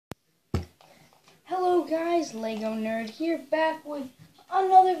Hello guys, Lego Nerd here, back with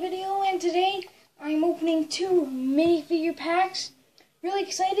another video, and today I'm opening two minifigure packs. Really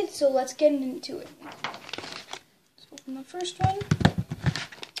excited, so let's get into it. Let's open the first one.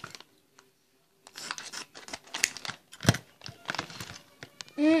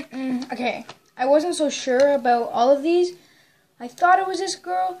 Okay, I wasn't so sure about all of these. I thought it was this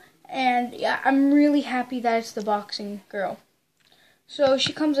girl, and yeah, I'm really happy that it's the boxing girl. So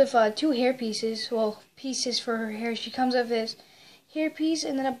she comes with two hair pieces, well, pieces for her hair. She comes with this hair piece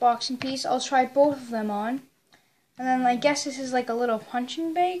and then a boxing piece. I'll try both of them on. And then I guess this is like a little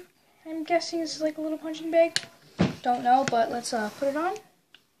punching bag. I'm guessing this is like a little punching bag. Don't know, but let's put it on.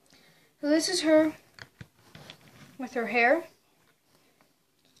 So this is her with her hair.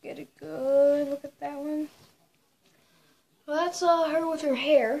 Let's get a good look at that one. Well, that's her with her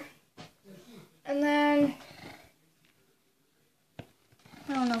hair. And then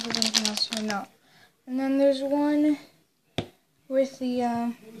I don't know if there's anything else or not. And then there's one with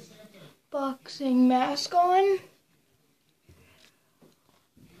the boxing mask on.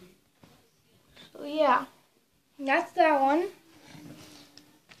 So yeah, that's that one.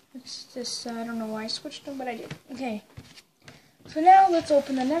 It's just, I don't know why I switched them, but I did. Okay, so now let's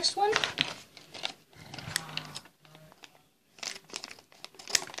open the next one.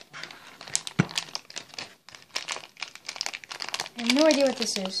 I have no idea what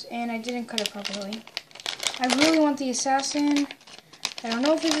this is, and I didn't cut it properly. I really want the assassin. I don't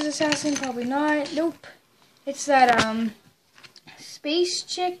know if this is assassin, probably not. Nope. It's that space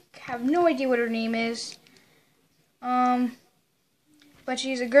chick. I have no idea what her name is. But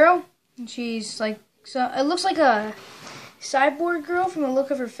she's a girl, and she's like, so it looks like a cyborg girl from the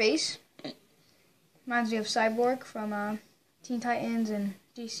look of her face. Reminds me of Cyborg from Teen Titans and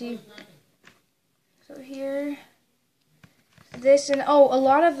DC. So here, this, and oh, a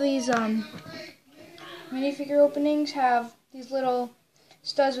lot of these minifigure openings have these little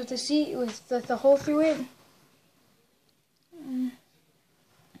studs with the seat with the hole through it.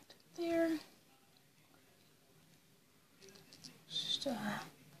 There. Just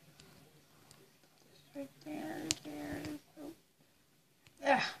right there.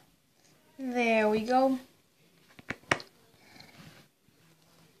 Ah, there we go.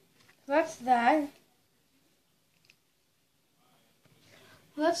 That's that.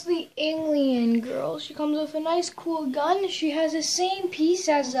 That's the alien girl. She comes with a nice cool gun. She has the same piece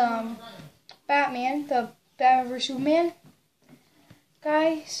as Batman, the Batman vs Superman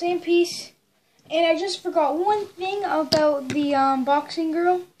guy. Same piece. And I just forgot one thing about the boxing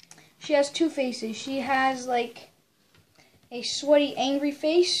girl. She has two faces. She has like a sweaty, angry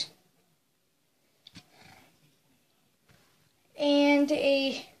face, and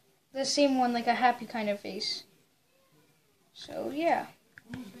the same one, like a happy kind of face. So yeah.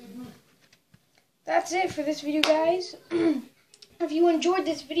 That's it for this video, guys. If you enjoyed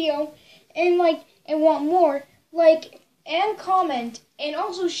this video and want more, like and comment, and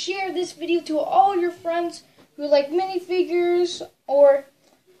also share this video to all your friends who like minifigures, or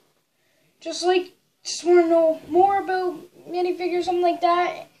just want to know more about minifigures, something like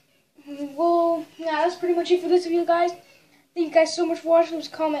that. Well, yeah, that's pretty much it for this video, guys. Thank you guys so much for watching.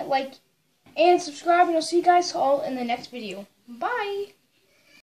 Just comment, like, and subscribe, and I'll see you guys all in the next video. Bye!